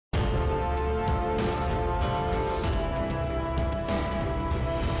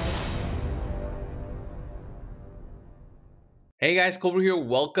Hey guys, Cobra here.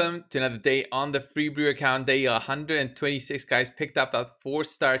 Welcome to another day on the free brew account. Day 126, guys. Picked up that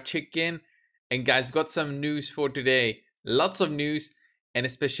 4-star chicken. And guys, we've got some news for today. Lots of news, and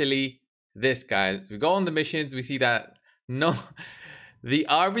especially this, guys. We go on the missions. We see that the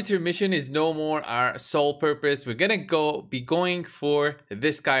arbiter mission is no more our sole purpose. We're gonna be going for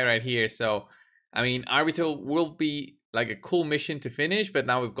this guy right here. So, I mean, arbiter will be like a cool mission to finish, but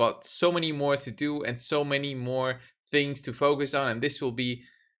now we've got so many more to do and so many more things to focus on, and this will be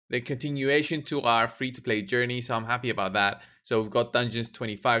the continuation to our free-to-play journey, so I'm happy about that. So we've got dungeons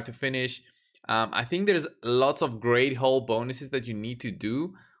 25 to finish. I think there's lots of great hole bonuses that you need to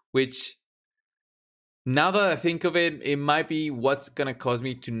do, which now that I think of it, it might be what's gonna cause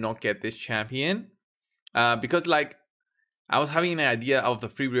me to not get this champion, because like I was having an idea of the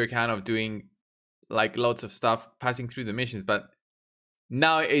free brew account of doing like lots of stuff, passing through the missions, but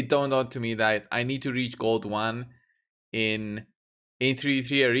now it dawned on to me that I need to reach gold 1 in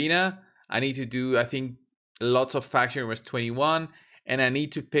 3v3 arena. I need to do, I think, lots of faction was 21, and I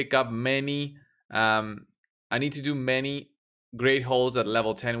need to pick up many I need to do many great holes at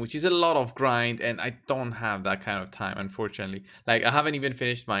level 10, which is a lot of grind, and I don't have that kind of time, unfortunately. Like, I haven't even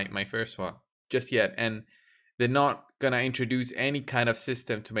finished my first one just yet, and they're not gonna introduce any kind of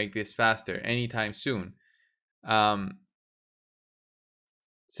system to make this faster anytime soon.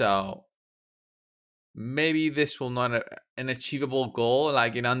 So maybe this will not an achievable goal,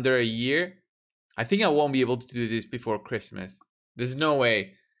 like in under a year. I think I won't be able to do this before Christmas. There's no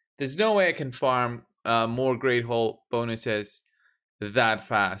way. There's no way I can farm more great hole bonuses that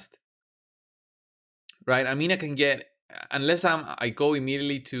fast. Right? I mean, I can get, unless I go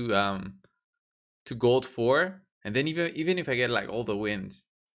immediately to gold 4, and then even if I get like all the wins,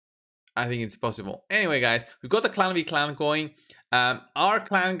 I think it's possible. Anyway, guys, we've got the clan v clan going. Our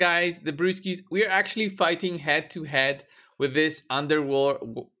clan, guys, the Brewskis, we are actually fighting head to head with this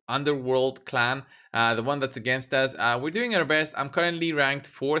underworld clan, the one that's against us. We're doing our best. I'm currently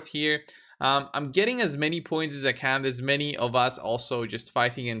ranked 4th here. I'm getting as many points as I can. There's many of us also just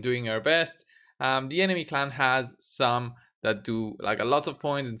fighting and doing our best. The enemy clan has some that do like a lot of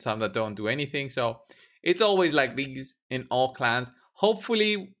points and some that don't do anything. So it's always like these in all clans.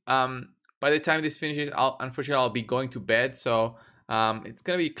 Hopefully, by the time this finishes, unfortunately I'll be going to bed, so it's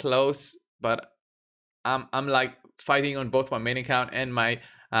gonna be close. But I'm like fighting on both my main account and my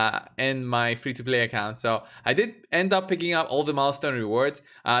free-to-play account. So I did end up picking up all the milestone rewards.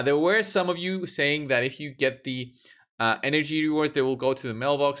 There were some of you saying that if you get the energy rewards, they will go to the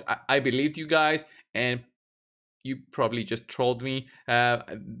mailbox. I believed you guys, and you probably just trolled me.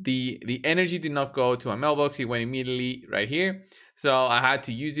 The energy did not go to my mailbox. It went immediately right here. So I had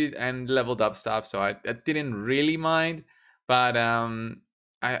to use it and leveled up stuff. So I didn't really mind. But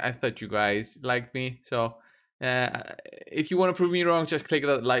I thought you guys liked me. So if you want to prove me wrong, just click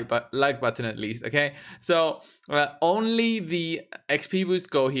that like button at least. Okay. So only the XP boost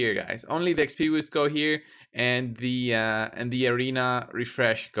go here, guys. Only the XP boost go here, and the arena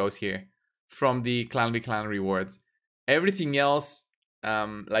refresh goes here from the clan v clan rewards. Everything else,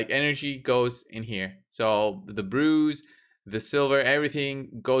 like energy, goes in here. So the brews, the silver,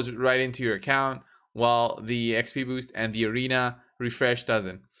 everything goes right into your account, while the XP boost and the arena refresh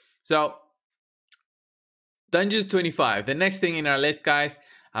doesn't. So dungeons 25, the next thing in our list, guys.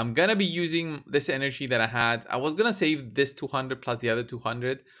 I'm gonna be using this energy that I had. I was gonna save this 200 plus the other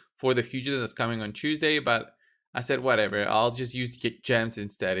 200 for the future that's coming on Tuesday, but I said whatever, I'll just use gems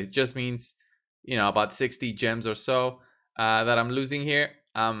instead. It just means, you know, about 60 gems or so that I'm losing here.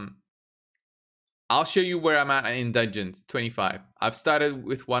 I'll show you where I'm at in dungeons 25. I've started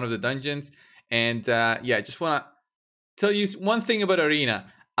with one of the dungeons, and yeah, I just want to tell you one thing about arena.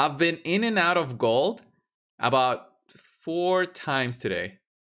 I've been in and out of gold about 4 times today,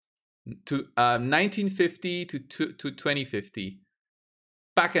 to 1950 to 2050,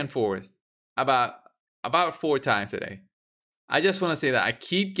 back and forth about 4 times today. I just want to say that I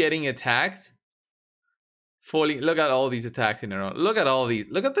keep getting attacked. Look at all these attacks in a row. Look at all these.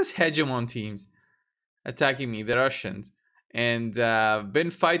 Look at this hegemon teams attacking me, the Russians. And been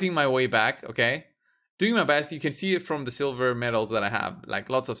fighting my way back, okay? Doing my best. You can see it from the silver medals that I have. Like,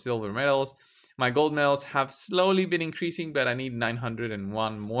 lots of silver medals. My gold medals have slowly been increasing, but I need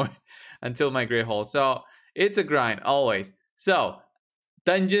 901 more until my great hole. So it's a grind, always. So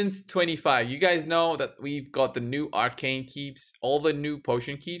dungeons 25. You guys know that we've got the new arcane keeps, all the new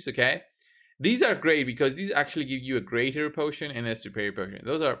potion keeps, okay? These are great because these actually give you a greater potion and a superior potion.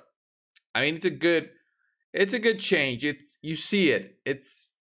 Those are, I mean, it's a good change. You see it.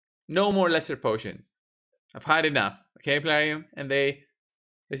 It's no more lesser potions. I've had enough. Okay, Plarium, and they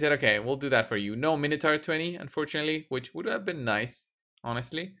They said, okay, we'll do that for you. No Minotaur 20, unfortunately, which would have been nice,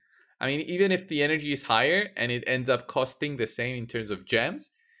 honestly. I mean, even if the energy is higher and it ends up costing the same in terms of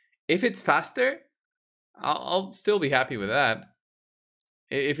gems, if it's faster, I'll still be happy with that.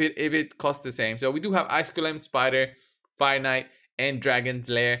 If it costs the same. So we do have Ice Golem, Spider, Fire Knight, and Dragon's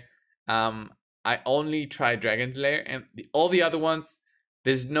Lair. I only tried Dragon's Lair, and all the other ones,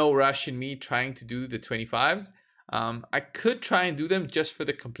 there's no rush in me trying to do the 25s. I could try and do them just for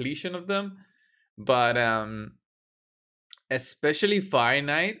the completion of them, but especially Fire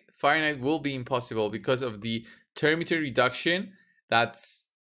Knight will be impossible because of the turn meter reduction. That's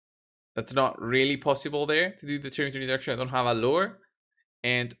not really possible there to do the turn meter reduction. I don't have a lure,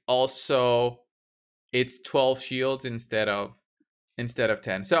 and also it's 12 shields instead of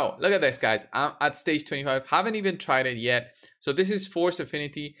 10. So look at this, guys. I'm at stage 25. Haven't even tried it yet. So this is Force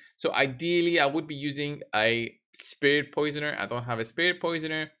Affinity. So ideally, I would be using a Spirit Poisoner. I don't have a Spirit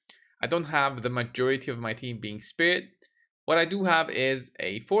Poisoner. I don't have the majority of my team being Spirit. What I do have is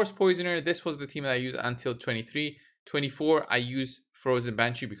a Force Poisoner. This was the team that I used until 23. 24, I use Frozen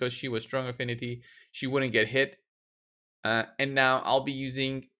Banshee because she was strong affinity. She wouldn't get hit. And now I'll be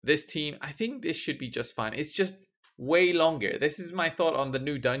using this team. I think this should be just fine. It's just way longer. This is my thought on the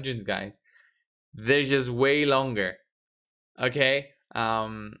new dungeons, guys. They're just way longer. Okay.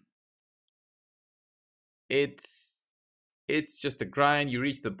 It's just a grind. You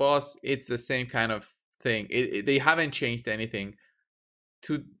reach the boss. It's the same kind of thing. They haven't changed anything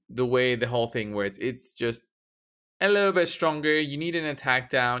to the way the whole thing works. It's just a little bit stronger. You need an attack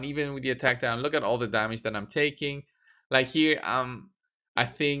down. Even with the attack down, look at all the damage that I'm taking. Like here, I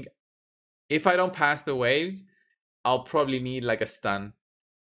think if I don't pass the waves, I'll probably need like a stun.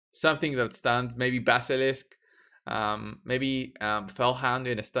 Something that stuns, maybe Basilisk, maybe Fellhound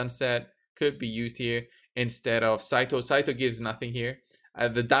in a stun set could be used here instead of Saito. Saito gives nothing here.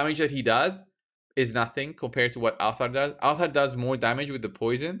 The damage that he does is nothing compared to what Althar does. Althar does more damage with the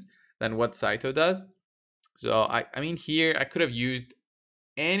poisons than what Saito does. So, I mean, here I could have used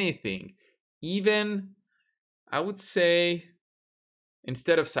anything. Even, I would say,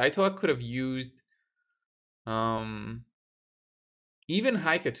 instead of Saito, I could have used even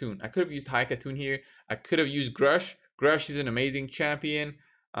Haikatoon. I could have used Haikatoon here. I could have used Grush. Grush is an amazing champion.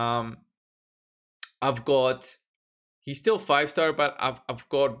 I've got, he's still 5-star, but I've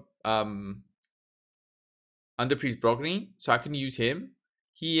got Underpriest Brogni, so I can use him.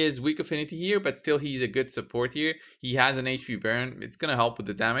 He is weak affinity here, but still he's a good support here. He has an HP burn. It's gonna help with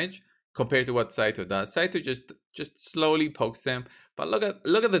the damage compared to what Saito does. Saito just slowly pokes them. But look at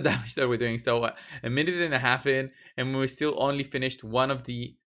the damage that we're doing. So a minute and a half in, and we still only finished one of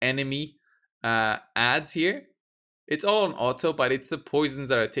the enemy ads here. It's all on auto, but it's the poisons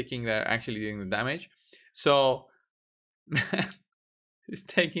that are ticking that are actually doing the damage. So it's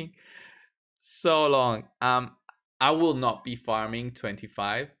taking so long. I will not be farming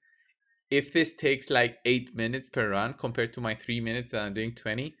 25. If this takes like 8 minutes per run compared to my 3 minutes that I'm doing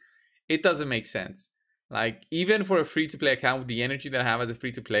 20, it doesn't make sense. Like, even for a free-to-play account with the energy that I have as a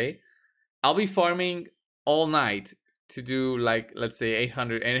free-to-play, I'll be farming all night to do like, let's say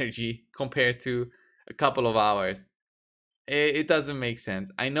 800 energy compared to a couple of hours. It doesn't make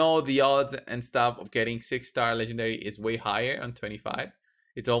sense. I know the odds and stuff of getting 6-star legendary is way higher on 25.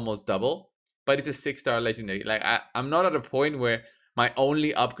 It's almost double. But it's a 6-star legendary. Like, I'm not at a point where my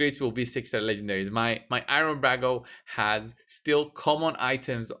only upgrades will be 6-star legendaries. My Iron Brago has still common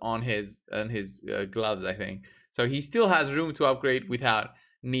items on his gloves, I think. So he still has room to upgrade without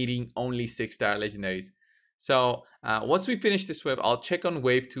needing only 6-star legendaries. So once we finish this wave, I'll check on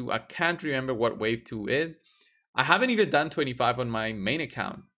wave 2. I can't remember what wave 2 is. I haven't even done 25 on my main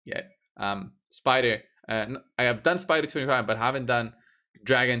account yet. Spider, I have done Spider 25, but haven't done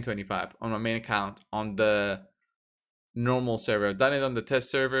Dragon 25 on my main account on the normal server. I've done it on the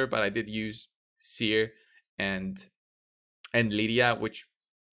test server, but I did use Seer and Lydia, which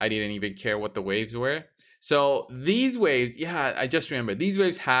I didn't even care what the waves were. So these waves, yeah, I just remember these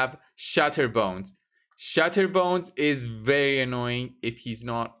waves have Shatter Bones. Shatter Bones is very annoying if he's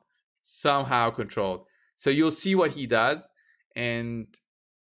not somehow controlled. So you'll see what he does. And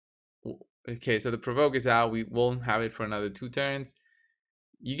okay, so the provoke is out. We won't have it for another 2 turns.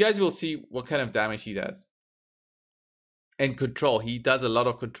 You guys will see what kind of damage he does. And control. He does a lot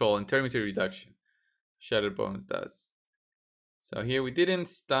of control and turn meter reduction. Shatterbones does. So here we didn't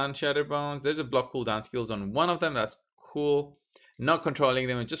stun Shatterbones. There's a block cooldown skills on one of them. That's cool. Not controlling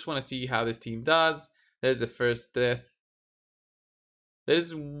them. I just want to see how this team does. There's the first death.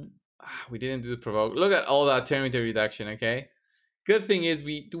 There's... we didn't do the provoke. Look at all that turn meter reduction, okay? Good thing is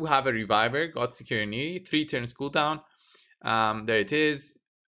we do have a reviver. God Secure Immunity. 3 turns cooldown. There it is.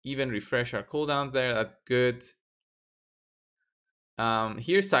 even refresh our cooldown there. That's good.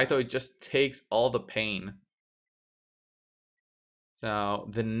 Here Saito, it just takes all the pain. So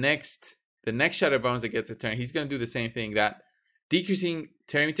the next Shadow Bones that gets a turn, he's gonna do the same thing, that decreasing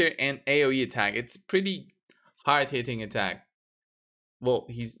turn meter and AoE attack. It's pretty hard hitting attack. Well,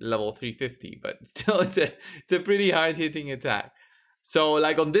 he's level 350, but still it's a pretty hard hitting attack. So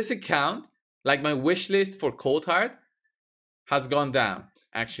like on this account, like my wish list for Cold Heart has gone down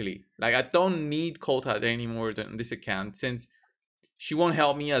actually. Like I don't need Cold Heart anymore on this account since she won't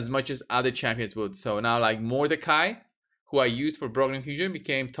help me as much as other champions would. So now like Mordecai, who I used for Broken Fusion,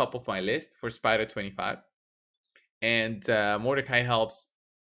 became top of my list for Spider 25. And Mordecai helps,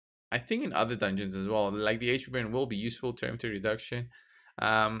 I think, in other dungeons as well. Like the HP burn will be useful, turn to reduction.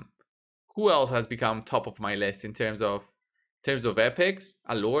 Who else has become top of my list in terms of epics?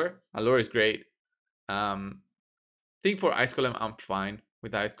 Allure. Allure is great. I think for Ice Golem, I'm fine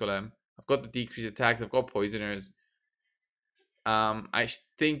with Ice Golem. I've got the decreased attacks. I've got poisoners. I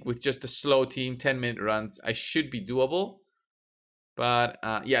think with just a slow team, 10-minute runs, I should be doable. But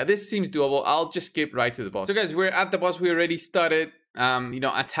yeah, this seems doable. I'll just skip right to the boss. So guys, we're at the boss. We already started,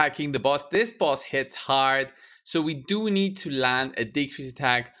 attacking the boss. This boss hits hard. So we do need to land a decreased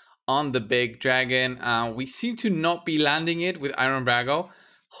attack on the big dragon. We seem to not be landing it with Iron Brago.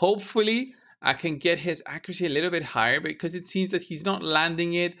 Hopefully, I can get his accuracy a little bit higher because it seems that he's not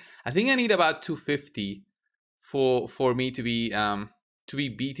landing it. I think I need about 250 for me to be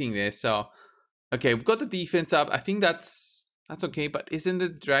beating this. So okay, we've got the defense up. I think that's okay, but doesn't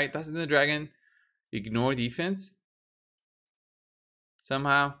the dragon ignore defense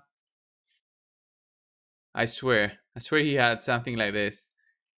somehow? I swear he had something like this.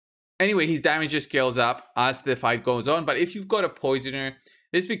 Anyway, his damage just scales up as the fight goes on, but if you've got a poisoner,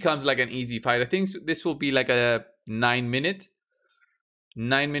 this becomes like an easy fight. I think this will be like a 9-minute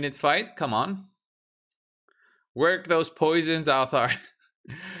fight. Come on, work those poisons, Althar.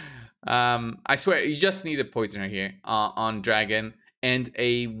 I swear, you just need a poisoner here on dragon and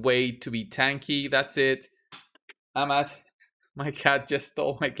a way to be tanky. That's it. My cat just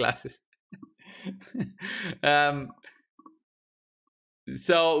stole my glasses.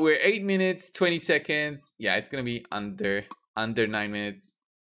 So we're 8 minutes 20 seconds. Yeah, it's gonna be under 9 minutes.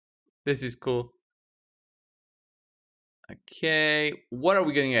 This is cool. Okay, what are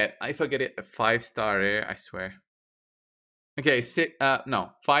we gonna get? If I get it a 5-star rare, I swear. Okay,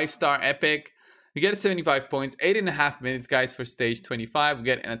 5-star epic. We get 75 points, 8.5 minutes, guys, for stage 25. We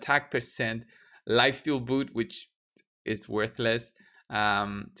get an attack percent lifesteal boot, which is worthless,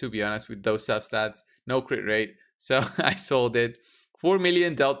 to be honest, with those substats. No crit rate, so I sold it. 4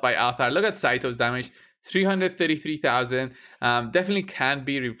 million dealt by Althar. Look at Saito's damage, 333,000. Definitely can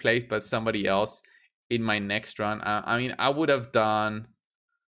be replaced by somebody else in my next run. I mean, I would have done...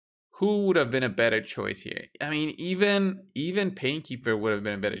 Who would have been a better choice here? I mean, even Painkeeper would have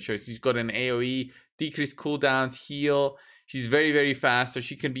been a better choice. She's got an AoE, decreased cooldowns, heal. She's very, very fast, so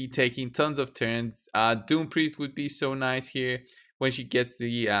she can be taking tons of turns. Doom Priest would be so nice here when she gets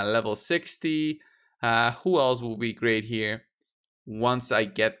the level 60. Who else will be great here once I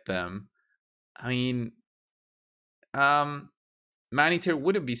get them? I mean, Man-Eater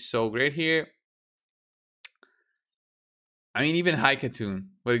wouldn't be so great here. I mean, even Haikatoon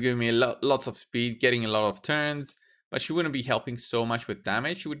would have given me lots of speed, getting a lot of turns, but she wouldn't be helping so much with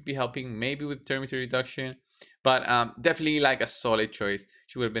damage. She would be helping maybe with turn meter reduction, but definitely like a solid choice.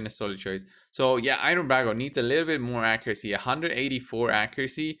 She would have been a solid choice. So yeah, Iron Brago needs a little bit more accuracy. 184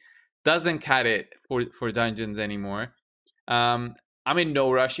 accuracy doesn't cut it for dungeons anymore. I'm in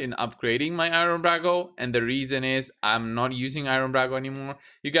no rush in upgrading my Iron Brago, and the reason is I'm not using Iron Brago anymore.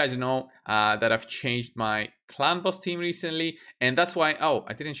 You guys know that I've changed my clan boss team recently, and that's why... Oh,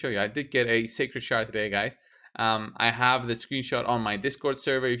 I didn't show you. I did get a Sacred Shard today, guys. I have the screenshot on my Discord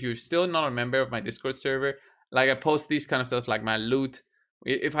server. If you're still not a member of my Discord server, like I post these kind of stuff, like my loot.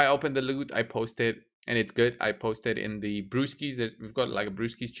 If I open the loot, I post it, and it's good. I post it in the Brewskis. We've got like a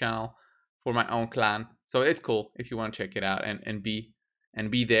Brewskis channel for my own clan, so it's cool if you want to check it out and be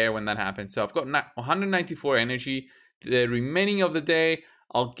there when that happens. So I've got 194 energy. The remaining of the day,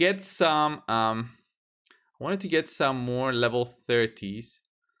 I'll get some I wanted to get some more level 30s,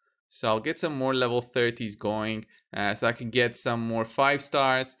 so I'll get some more level 30s going, so I can get some more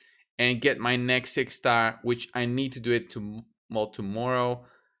 5-stars and get my next 6-star, which I need to do it tomorrow.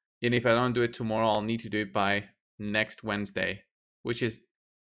 And if I don't do it tomorrow, I'll need to do it by next Wednesday, which is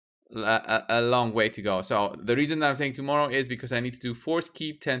a long way to go. So the reason that I'm saying tomorrow is because I need to do Force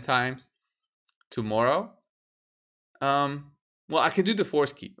Keep 10 times tomorrow. Well, I can do the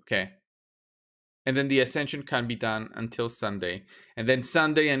Force Keep, okay. and then the ascension can be done until Sunday, and then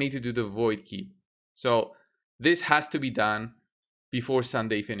Sunday I need to do the void keep. So this has to be done before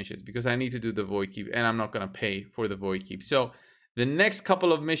Sunday finishes because I need to do the void keep, and I'm not going to pay for the void keep. So the next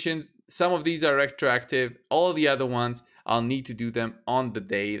couple of missions, some of these are retroactive, all the other ones I'll need to do them on the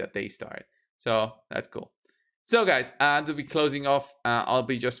day that they start. So that's cool. So guys, to be closing off, I'll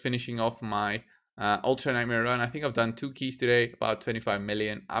be just finishing off my Ultra Nightmare run. I think I've done 2 keys today, about 25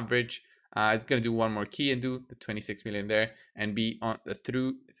 million average. It's going to do 1 more key and do the 26 million there and be on the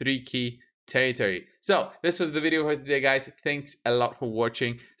 3 key territory. So this was the video for today, guys. Thanks a lot for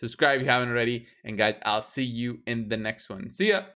watching. Subscribe if you haven't already. And guys, I'll see you in the next one. See ya.